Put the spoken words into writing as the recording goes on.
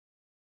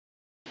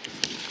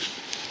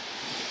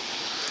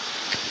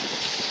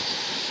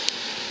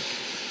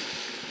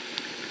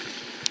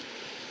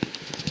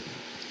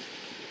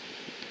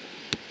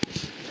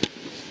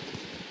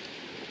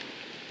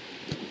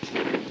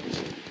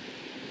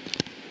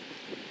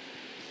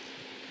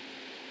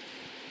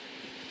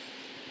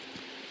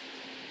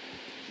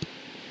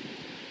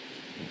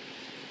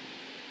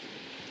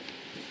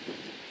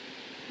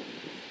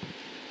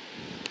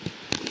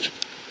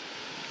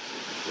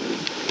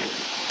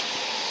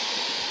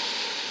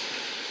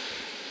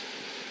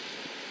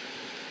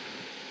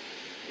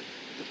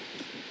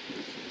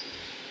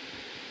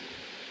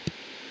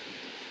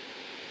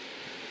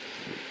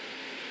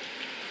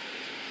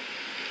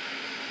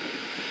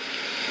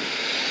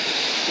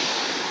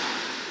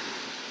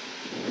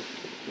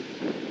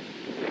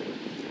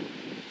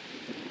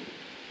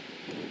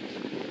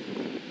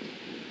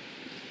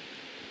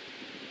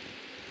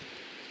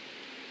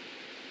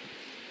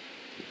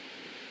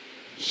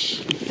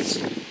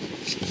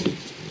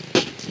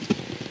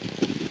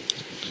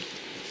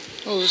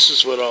Well, this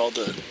is what all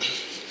the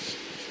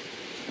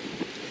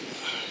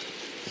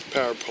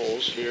power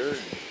poles here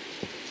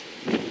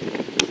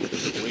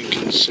in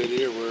Lincoln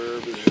City or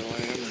wherever the hell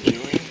I am are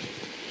doing.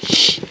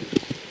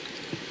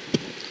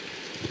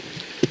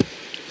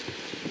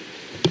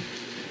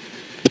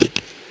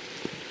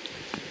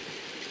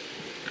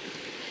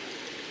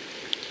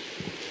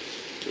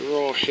 They're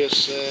all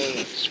hissing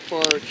and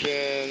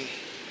sparking.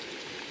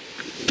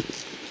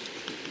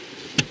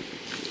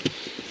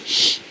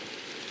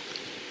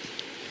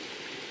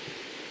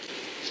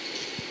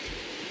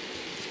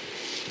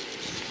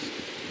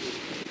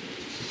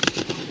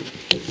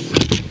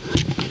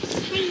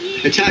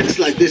 Attacks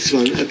like this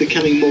one are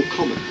becoming more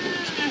common.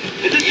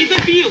 They're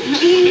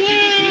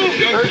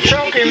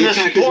choking this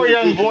poor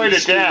young boy to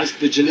death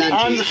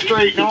on the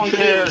street. No one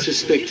cares.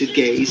 Suspected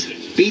gays,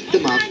 beat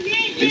them up,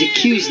 and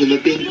accuse them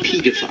of being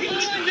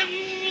paedophiles.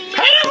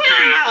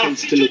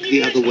 Tends to look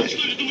the other way.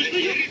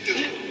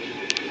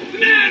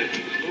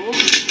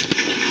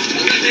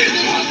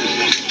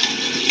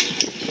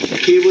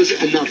 Here was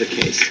another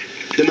case.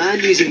 The man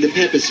using the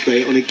pepper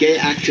spray on a gay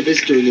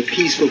activist during a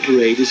peaceful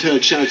parade is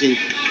heard shouting,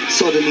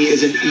 "Sodomy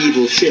is an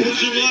evil sin."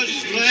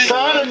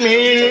 Sodomy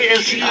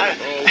is...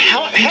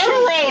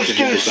 heteros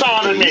do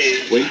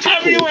sodomy.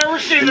 Have you ever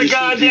seen the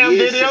goddamn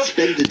videos?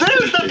 There's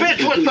the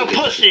bitch with the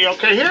pussy,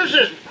 okay? Here's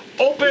this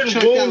open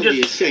wound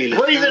just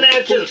breathing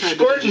at you,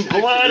 squirting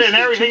blood and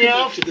everything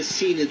else.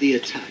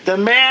 The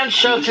man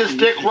shoves his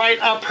dick right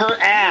up her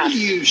ass.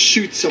 You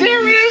shoot someone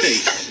in the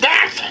face.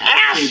 That's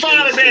ass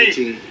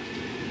sodomy!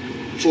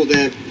 For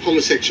their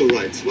homosexual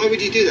rights. Why would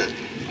you do that?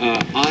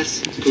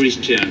 Us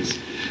Christians,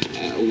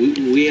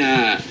 we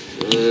are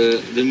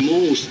the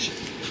most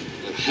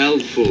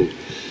helpful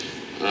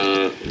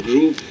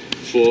group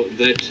for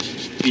that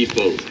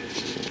people,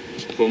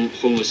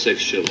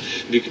 homosexual,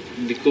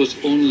 because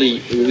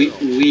only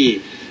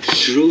we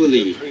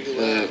truly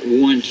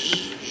want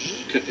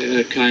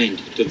kind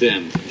to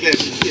them.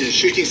 Yes,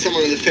 shooting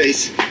someone in the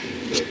face,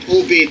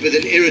 albeit with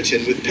an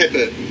irritant, with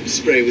pepper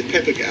spray, with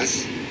pepper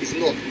gas, is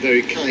not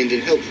very kind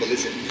and helpful,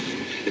 is it?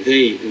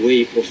 Their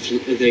way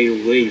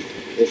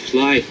of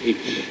life is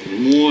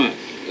more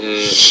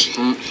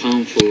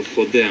harmful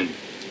for them.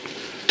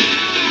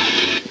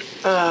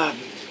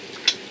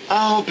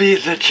 I'll be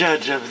the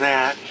judge of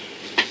that.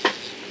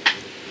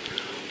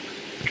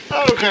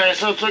 Okay,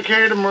 so it's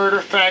okay to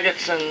murder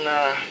faggots and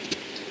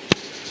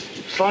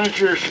as long as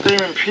you're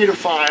screaming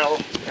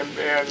pedophile in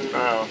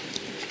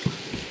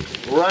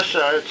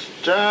Russia, it's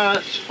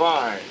just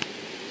fine.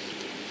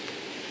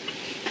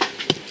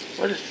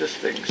 What does this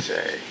thing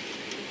say?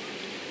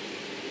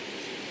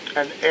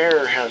 An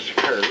error has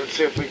occurred. Let's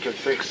see if we can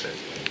fix it.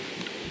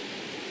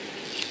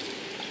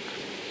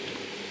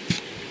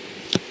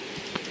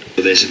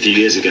 This a few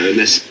years ago, and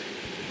this.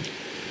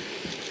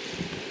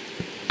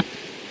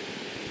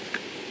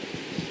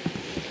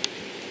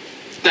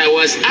 I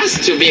was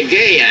asked to be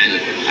gay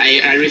and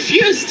I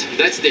refused.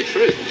 That's the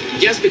truth.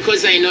 Just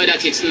because I know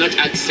that it's not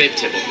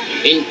acceptable.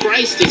 In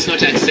Christ, it's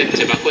not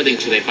acceptable according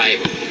to the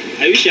Bible.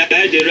 I wish I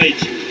had the right.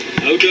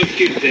 I would have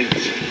killed them.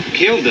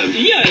 Killed them?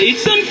 Yeah,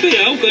 it's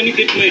unfair. How can you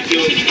get mad?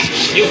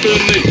 You're from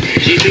me.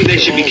 Do you think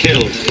they should be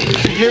killed?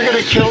 You're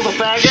gonna kill the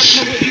faggot?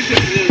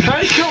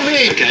 Try to kill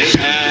me. Okay.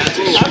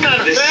 I'm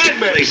not a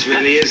fag, but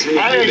really is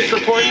I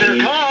support their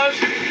cause.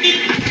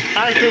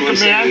 I think a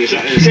man should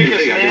stick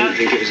his man,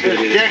 his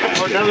dick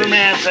up another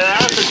man's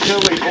ass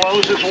until he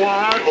blows his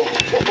wad.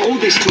 All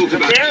this talk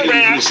about killing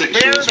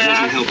homosexuals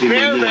wasn't helping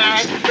my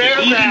lives.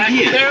 Even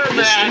here,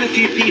 there's still a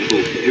few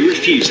people who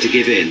refuse to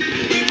give in.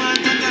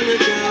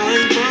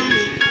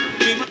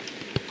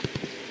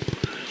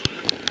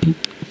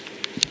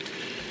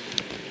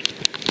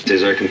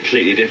 Are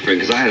completely different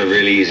because I had a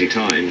really easy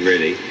time,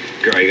 really,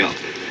 growing up,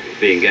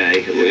 being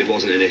gay. It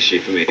wasn't an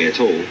issue for me at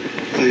all.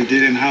 So you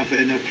didn't have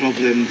any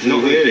problems?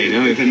 Not really,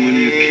 no. Even when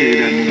you were a kid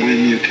and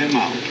when you came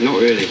out?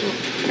 Not really.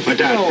 My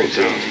dad freaks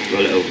out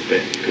a little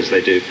bit because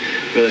they do,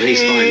 but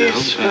he's fine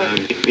now.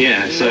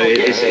 Yeah, so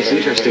it's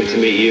interesting to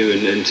meet you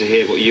and to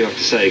hear what you have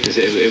to say because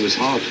it was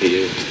hard for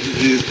you.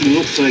 It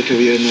looks like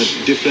we're on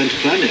different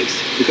planets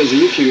because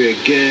if you were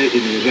gay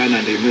in Uganda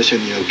and they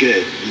mention you're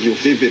gay, you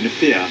live in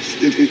fear.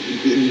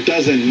 It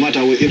doesn't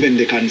matter, even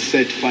they can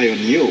set fire on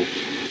you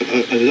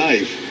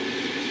alive,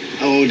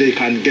 or they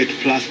can get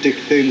plastic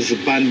things,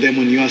 burn them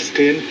on your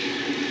skin,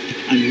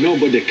 and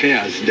nobody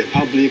cares. The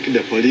public,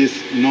 the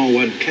police, no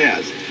one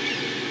cares.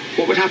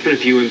 What would happen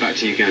if you went back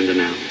to Uganda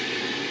now?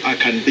 I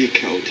can be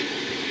killed.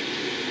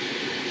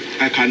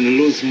 I can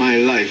lose my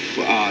life,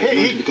 not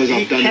because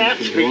I've done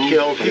anything wrong. He can't be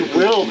killed, he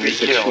will be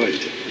killed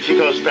if he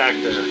goes back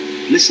there.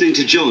 Listening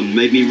to John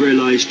made me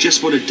realise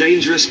just what a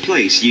dangerous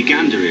place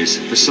Uganda is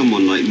for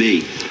someone like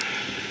me.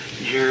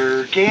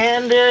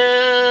 Uganda,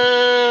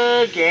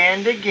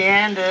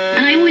 Ganda.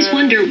 And I always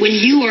wonder when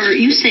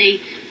you say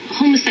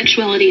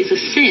homosexuality is a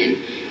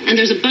sin, and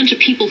there's a bunch of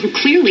people who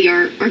clearly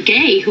are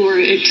gay who are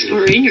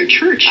in your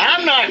church.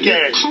 I'm not gay.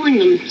 You're calling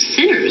them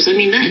sinners. I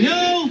mean, that.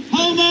 No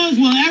homos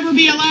will ever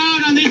be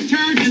allowed on this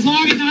church as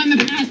long as I'm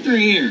the pastor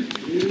here.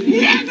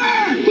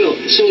 Never! Well,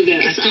 So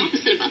that It's the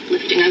opposite of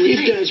uplifting, I would it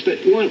think. does, but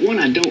one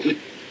I don't.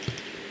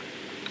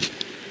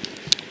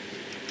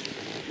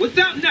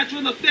 Without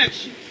natural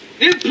affection,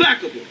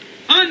 implacable,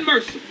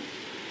 unmerciful,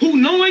 who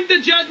knowing the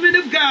judgment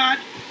of God,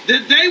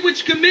 that they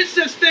which commit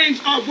such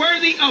things are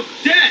worthy of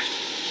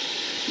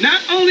death,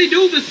 not only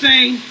do the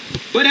same,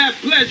 but have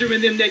pleasure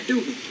in them that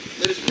do them.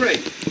 Let us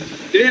pray.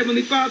 Dear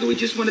Heavenly Father, we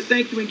just want to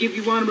thank you and give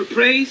you honor and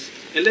praise,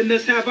 and letting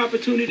us have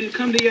opportunity to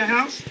come to your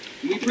house.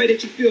 And we pray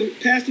that you fill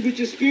Pastor with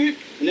your spirit,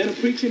 and let him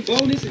preach in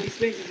boldness, and these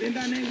things is in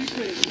thy name we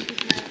pray. In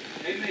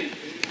Jesus' name, amen.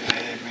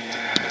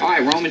 All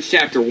right, Romans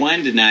chapter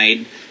 1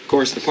 tonight. Of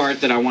course, the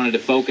part that I wanted to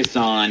focus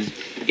on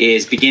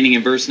is beginning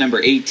in verse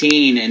number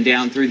 18 and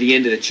down through the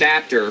end of the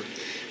chapter,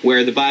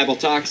 where the Bible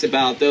talks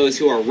about those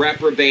who are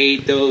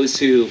reprobate, those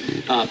who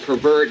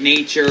pervert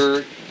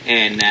nature,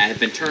 and have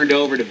been turned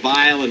over to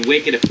vile and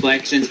wicked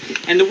afflictions.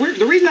 And the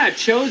reason I've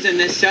chosen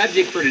this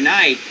subject for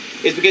tonight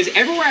is because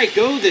everywhere I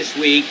go this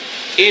week,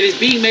 it is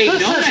being made known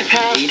to me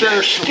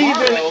that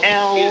tomorrow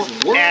is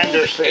World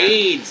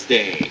AIDS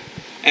Day.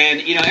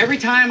 And, you know, every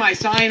time I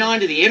sign on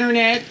to the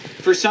internet,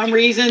 for some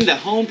reason, the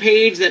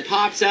homepage that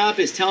pops up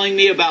is telling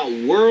me about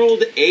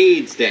World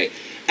AIDS Day.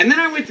 And then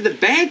I went to the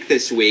bank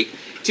this week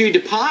to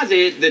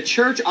deposit the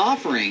church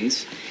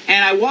offerings,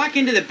 and I walk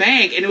into the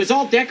bank, and it was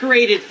all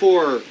decorated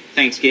for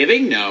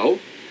Thanksgiving? No.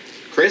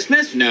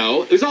 Christmas?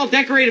 No. It was all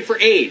decorated for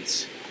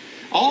AIDS.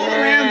 All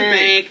around the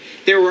bank,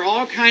 there were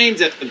all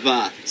kinds of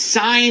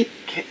signs.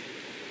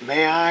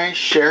 May I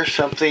share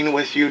something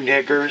with you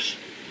niggers?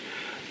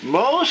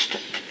 Most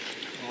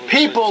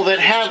people that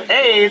have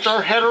AIDS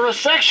are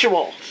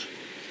heterosexuals.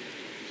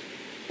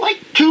 Like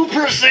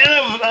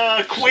 2%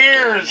 of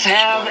queers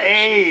have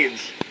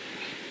AIDS.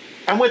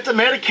 And with the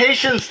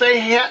medications they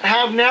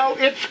have now,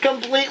 it's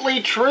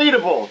completely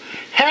treatable.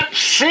 Hep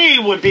C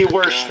would be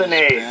worse than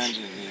AIDS.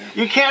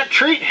 You can't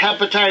treat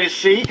hepatitis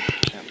C.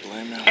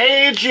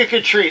 AIDS you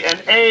could treat,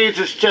 and AIDS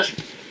is just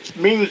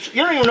means,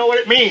 you don't even know what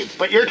it means,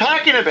 but you're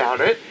talking about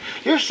it.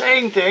 You're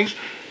saying things.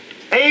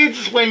 AIDS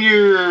is when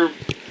your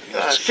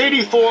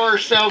CD4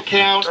 cell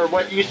count, or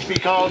what used to be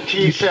called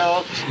T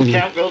cell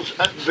count, goes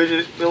up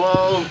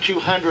below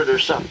 200 or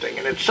something,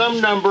 and it's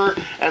some number,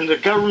 and the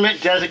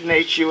government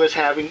designates you as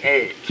having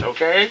AIDS,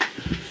 okay?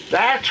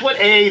 That's what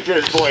AIDS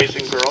is, boys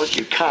and girls,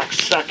 you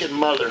cock-sucking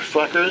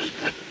motherfuckers.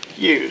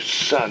 You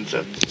sons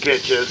of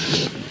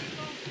bitches.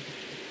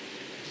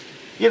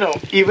 You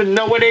don't even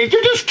know what AIDS,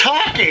 you're just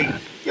talking.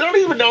 You don't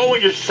even know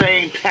what you're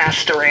saying,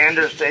 Pastor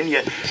Anderson,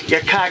 you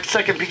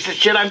cock-sucking piece of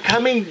shit. I'm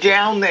coming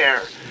down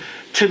there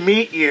to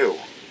meet you.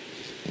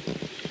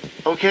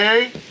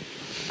 Okay?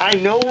 I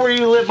know where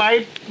you live.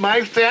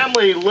 My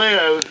family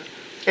lives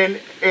in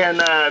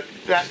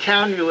that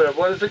town you live.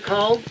 What is it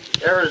called?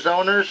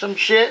 Arizona or some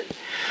shit?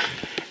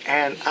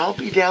 And I'll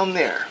be down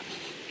there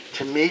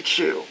to meet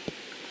you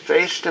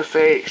face to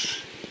face.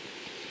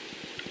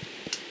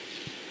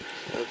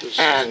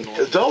 And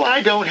though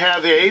I don't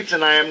have AIDS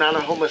and I am not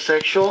a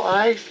homosexual,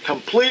 I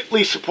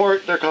completely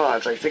support their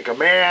cause. I think a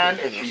man,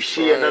 if you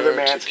see another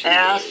man's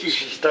ass, you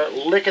should start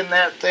licking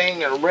that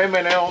thing and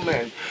rimming him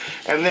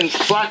and then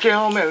fucking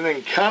him and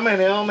then coming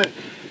him. And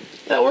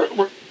you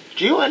know,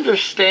 do you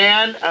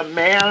understand? A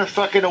man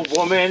fucking a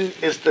woman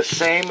is the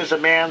same as a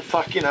man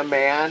fucking a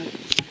man.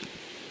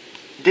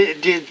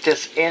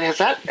 And has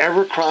that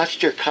ever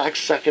crossed your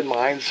cocksucking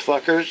minds,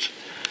 fuckers?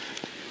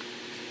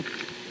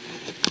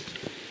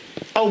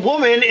 A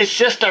woman is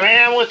just a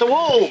man with a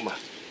womb.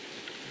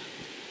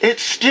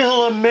 It's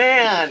still a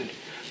man.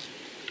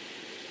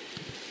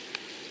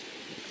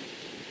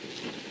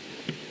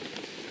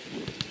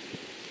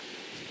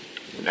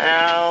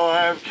 Now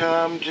I've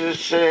come to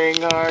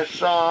sing our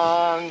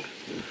song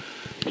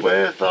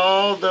with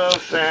all the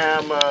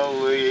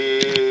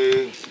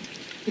family.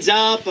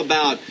 Up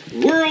about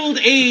World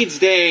AIDS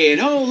Day,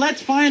 and oh,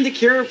 let's find the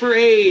cure for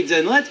AIDS,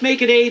 and let's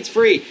make it AIDS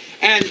free.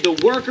 And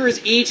the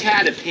workers each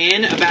had a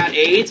pin about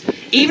AIDS.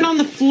 Even on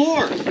the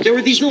floor, there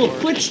were these little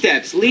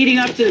footsteps leading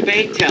up to the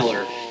bank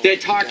teller that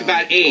talked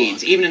about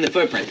AIDS, even in the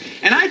footprint.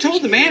 And I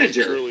told the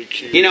manager,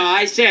 you know,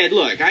 I said,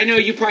 look, I know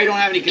you probably don't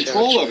have any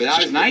control over that.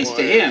 I was nice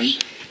to him.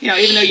 You know,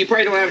 even though you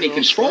probably don't have any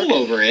control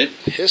over it,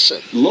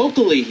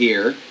 locally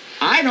here,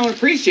 I don't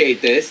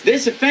appreciate this.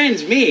 This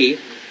offends me.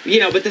 You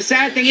know, but the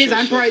sad thing is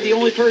I'm probably the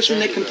only person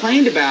that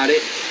complained about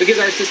it because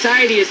our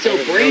society is so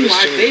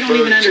brainwashed, they don't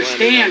even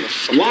understand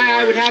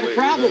why I would have a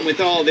problem with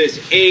all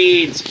this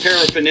AIDS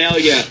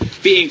paraphernalia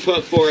being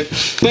put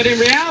forth. But in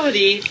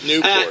reality,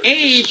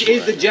 age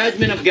is the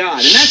judgment of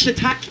God. And that's the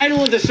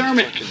title of the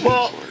sermon.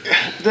 Well,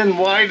 then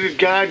why did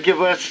God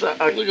give us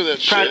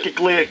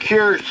practically a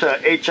cure to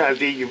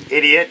HIV, you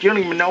idiot? You don't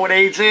even know what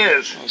AIDS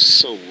is. Oh,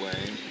 so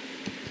lame.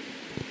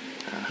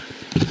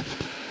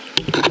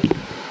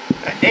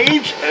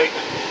 AIDS,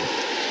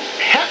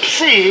 Hep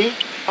C,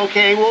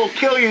 okay, will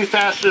kill you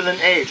faster than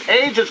AIDS.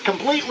 AIDS is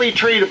completely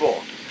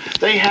treatable.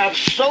 They have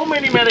so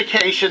many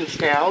medications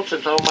now,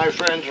 since all my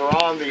friends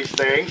are on these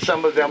things.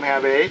 Some of them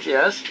have AIDS,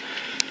 yes.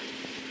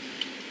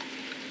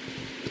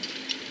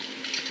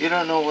 You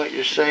don't know what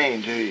you're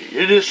saying, do you?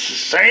 You're just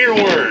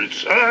saying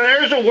words.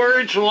 There's a the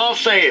word, so I'll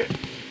say it.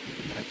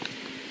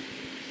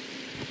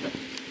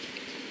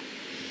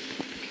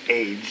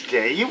 AIDS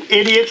Day. You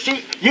idiots.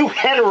 You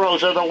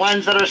heteros are the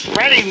ones that are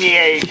spreading the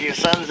AIDS, you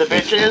sons of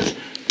bitches.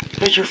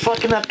 Because you're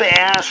fucking up the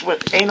ass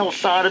with anal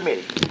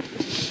sodomy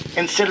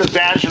instead of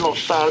vaginal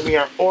sodomy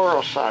or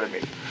oral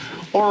sodomy.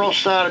 Oral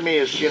sodomy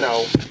is, you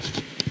know,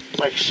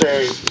 like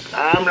say,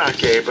 I'm not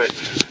gay, but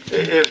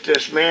if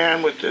this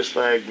man with this,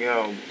 like, you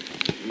know,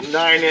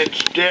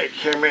 9-inch dick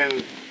came in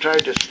and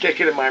tried to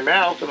stick it in my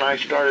mouth and I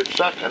started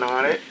sucking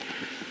on it,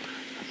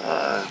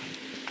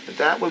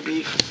 that would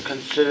be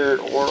considered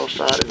oral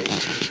sodomy.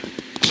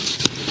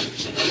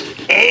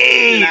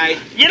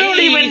 AIDS! You don't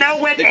even know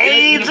what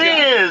AIDS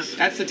is!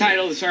 That's the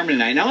title of the sermon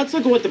tonight. Now let's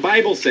look at what the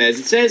Bible says.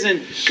 It says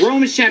in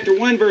Romans chapter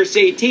 1, verse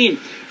 18,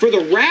 "For the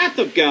wrath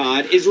of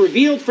God is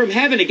revealed from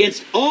heaven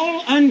against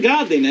all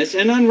ungodliness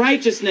and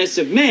unrighteousness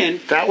of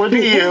men that would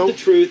be who hold the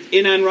truth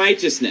in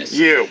unrighteousness.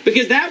 You.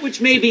 Because that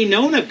which may be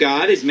known of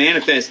God is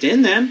manifest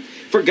in them.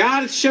 For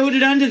God hath showed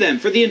it unto them.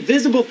 For the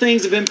invisible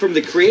things of him from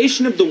the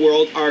creation of the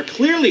world are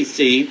clearly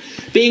seen,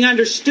 being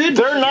understood."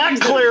 They're not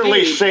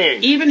clearly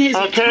seen. Even his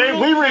okay,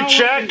 we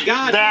reject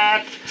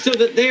that. So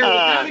that they are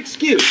without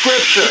excuse.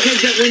 Scripture.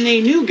 Because that when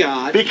they knew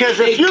God, because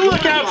if you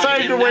look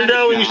outside the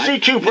window and you see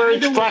two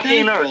birds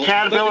fucking, or a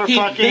caterpillar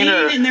fucking,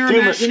 or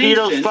two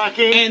mosquitoes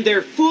fucking, and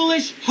their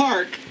foolish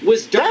heart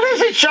was dark. That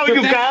doesn't show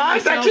you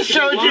God. That just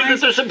shows you that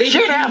there's some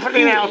shit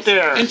happening out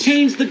there. And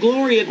changed the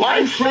glory of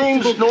life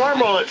seems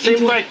normal. It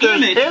seems like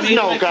there is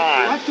no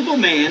God.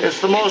 It's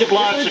the most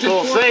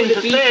logical thing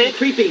to think.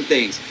 Creeping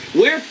things.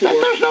 Wherefore,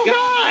 there's no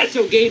God.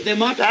 Also gave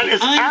them up. That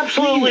is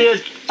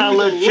absolutely a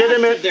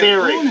legitimate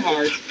theory.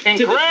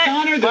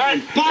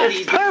 Incorrect, but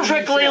it's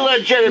perfectly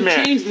legitimate.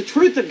 Who changed the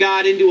truth of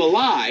God into a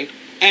lie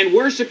and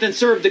worshipped and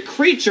served the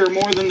creature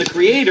more than the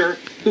Creator,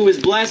 who is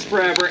blessed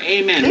forever.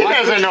 Amen. He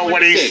doesn't know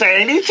what he's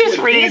saying. He's just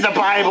reading the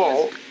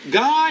Bible.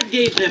 God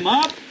gave them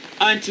up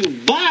unto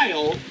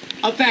vile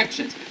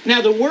affections.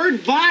 Now, the word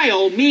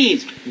vile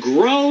means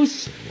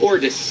gross or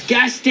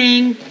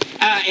disgusting.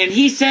 And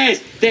he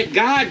says that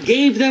God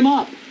gave them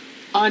up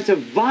unto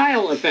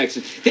vile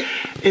affections.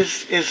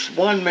 Is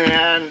one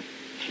man,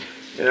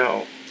 you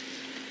know,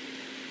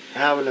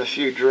 having a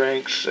few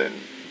drinks and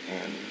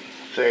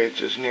say it's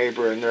his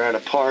neighbor and they're at a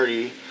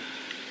party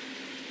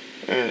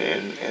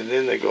and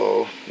then they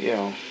go, you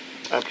know,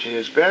 up to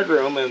his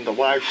bedroom and the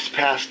wife's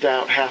passed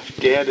out half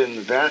dead in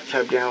the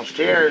bathtub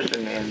downstairs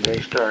and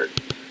they start,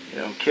 you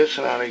know,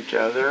 kissing on each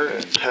other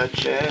and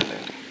touching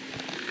and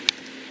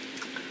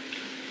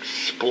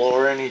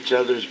exploring each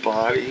other's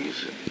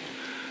bodies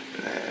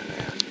and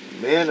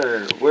men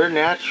we're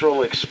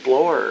natural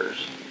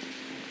explorers.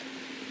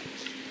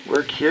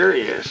 We're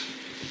curious.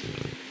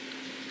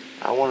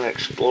 I want to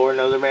explore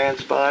another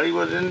man's body.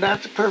 Well, then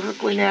that's a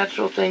perfectly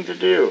natural thing to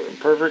do and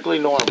perfectly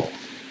normal.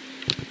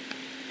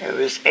 And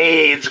this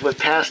AIDS with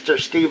Pastor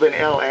Stephen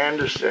L.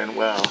 Anderson,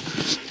 well,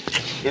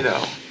 you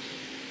know,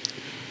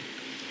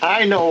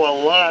 I know a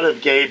lot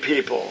of gay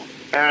people,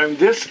 and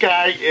this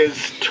guy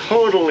is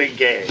totally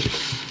gay.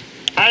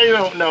 I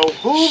don't know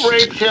who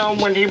raped him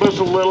when he was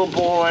a little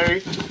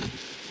boy.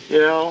 You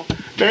know,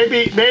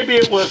 maybe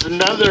it was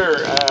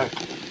another,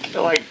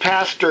 like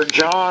Pastor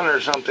John or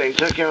something,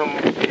 took him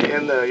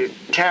in the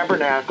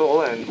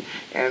tabernacle and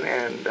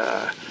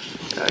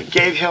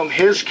gave him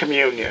his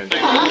communion. But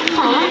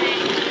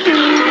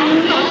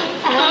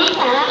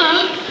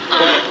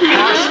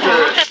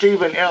Pastor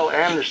Stephen L.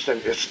 Anderson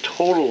is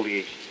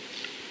totally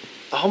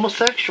a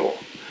homosexual.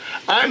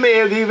 I may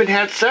have even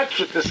had sex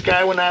with this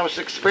guy when I was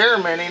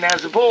experimenting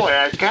as a boy.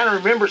 I kind of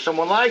remember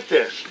someone like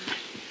this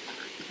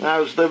when I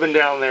was living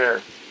down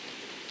there.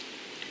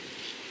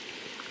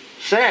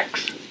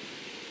 Sex.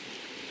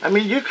 I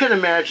mean, you can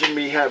imagine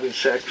me having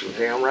sex with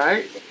him,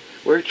 right?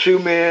 We're two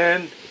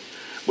men.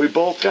 We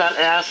both got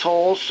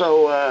assholes,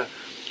 so,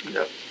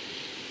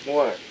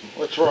 what?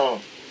 What's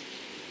wrong?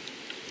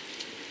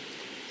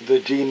 The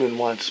demon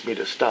wants me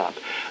to stop.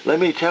 Let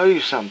me tell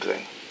you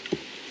something.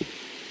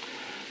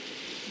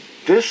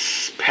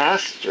 This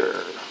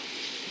pastor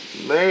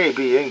may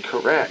be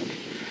incorrect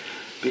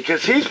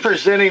because he's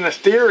presenting a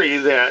theory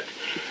that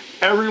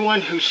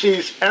everyone who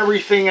sees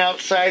everything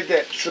outside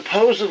that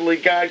supposedly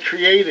God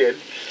created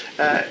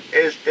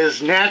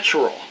is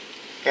natural.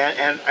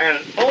 And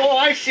oh,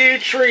 I see a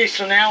tree,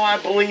 so now I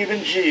believe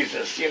in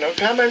Jesus. You know,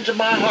 come into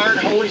my heart,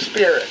 Holy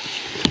Spirit.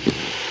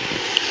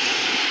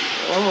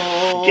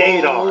 Oh.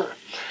 Gaydar.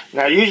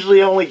 Now,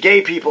 usually only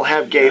gay people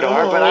have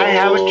gaydar, but I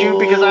have it too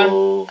because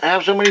I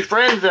have so many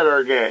friends that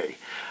are gay.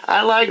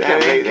 I like them.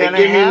 They give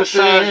me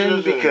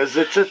massages because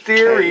it's a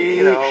theory,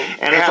 you know.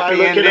 And if I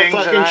look at a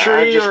fucking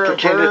tree or a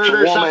bird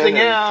or something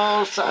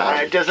else,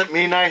 it doesn't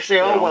mean I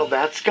say, oh, well,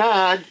 that's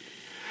God.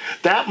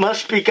 That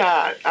must be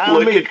God.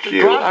 Look at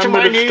you. Drop to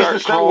my knees and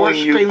start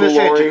worshiping this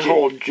entity.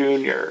 Hole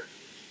Jr.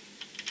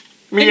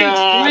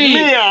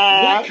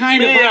 What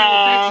kind of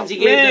affections he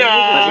gave them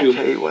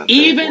over to.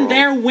 Even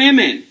their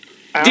women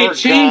did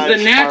change the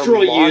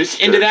natural use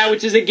into that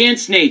which is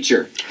against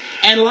nature.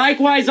 And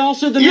likewise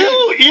also the men.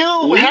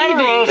 You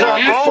heteros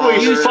are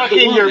always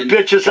fucking your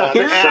bitches up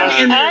the ass.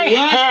 I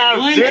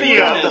have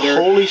video of the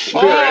Holy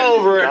Spirit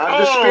over and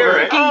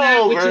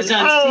over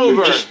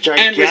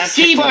and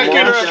receiving fucking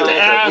her up the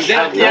ass.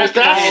 Yes,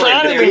 that's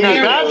sodomy.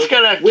 God's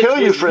gonna kill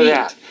you for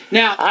that.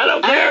 Now, I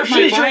don't care if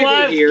she's your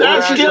wife,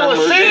 that's still a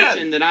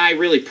sin. That I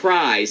really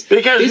prize.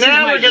 Because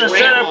now we're going to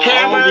set up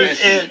cameras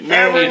in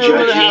every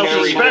room of the house,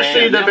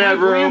 especially the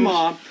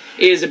bedrooms.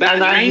 Is about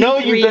and I know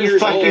you've been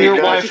fucking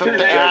your wife up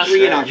the ass.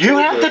 You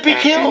have to be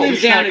killed.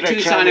 You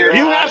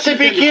have to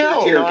be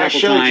killed. No, I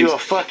showed you a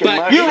fucking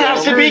mushroom. You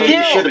have to be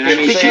killed.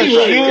 Because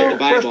you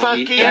were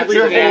fucking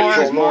your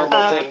whore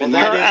up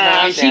her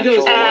ass. She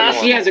goes,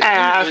 she has a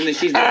one that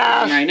she's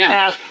not right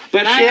now.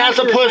 But she has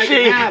a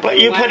pussy, but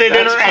you put it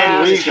in her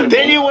ass.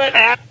 Then you went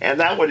ass, and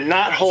that would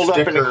not hold up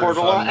in the court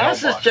of law.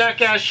 As this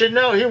jackass should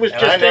know, he was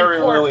just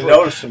in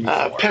court for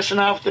pissing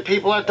off the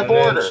people at the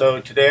border. So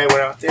today I went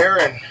out there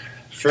and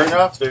sure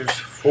enough, there's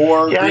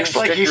 4 he acts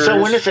like he's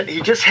so innocent.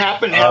 He just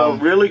happened to have a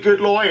really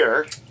good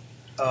lawyer.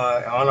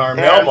 On our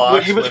mailbox.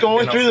 When he was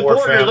going through the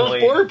border,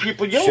 those border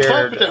people, you don't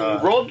fuck with them.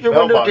 You roll your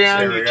window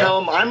down, you tell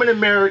them, I'm an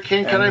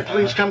American, can I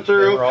please come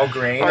through? All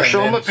green, or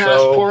show them a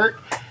passport.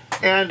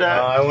 And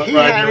he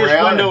had his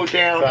window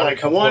down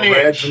like 1 inch.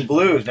 Reds and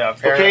blues now,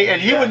 okay,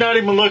 and he would not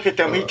even look at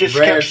them. He just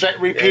kept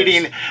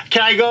repeating,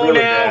 can I go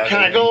now? Can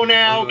I go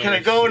now? Can I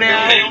go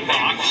now?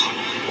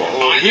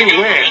 Well, he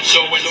went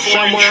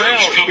somewhere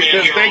else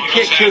because they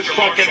kicked his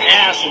fucking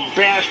ass and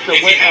bashed the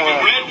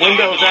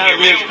windows out of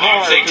his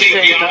car at the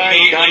same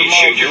time. Got him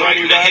all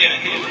bloodied up.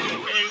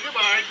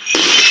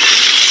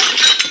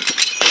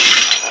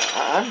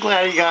 I'm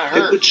glad he got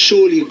hurt. It would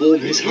surely warm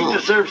his heart. He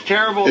deserves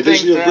terrible a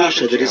things vision of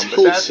Russia that is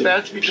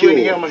wholesome,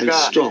 pure and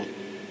strong.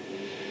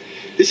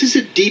 This is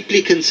a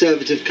deeply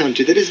conservative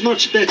country that is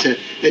much better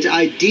at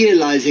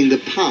idealizing the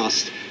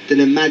past than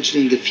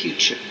imagining the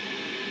future.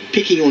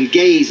 Picking on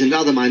gays and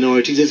other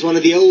minorities is one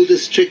of the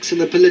oldest tricks in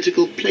the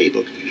political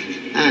playbook,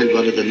 and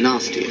one of the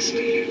nastiest.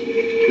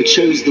 It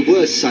shows the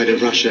worst side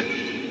of Russia,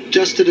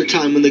 just at a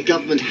time when the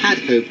government had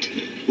hoped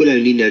will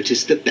only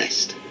notice the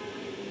best.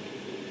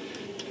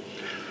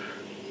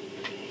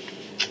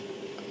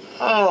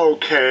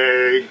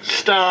 Okay,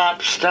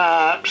 stop.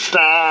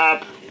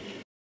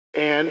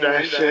 And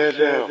I said,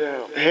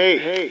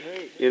 hey,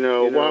 you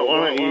know,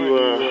 why don't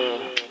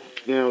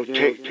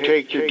you,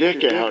 take your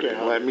dick out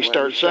and let me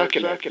start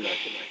sucking it.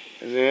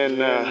 And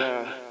then,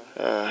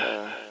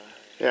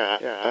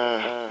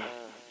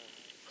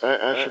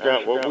 I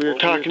forgot what we were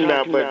talking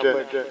about, but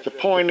the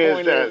point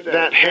is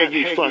that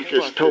Haggy fuck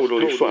is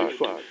totally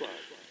fucked. All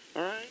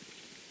right?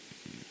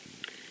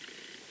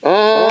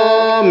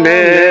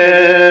 Amen.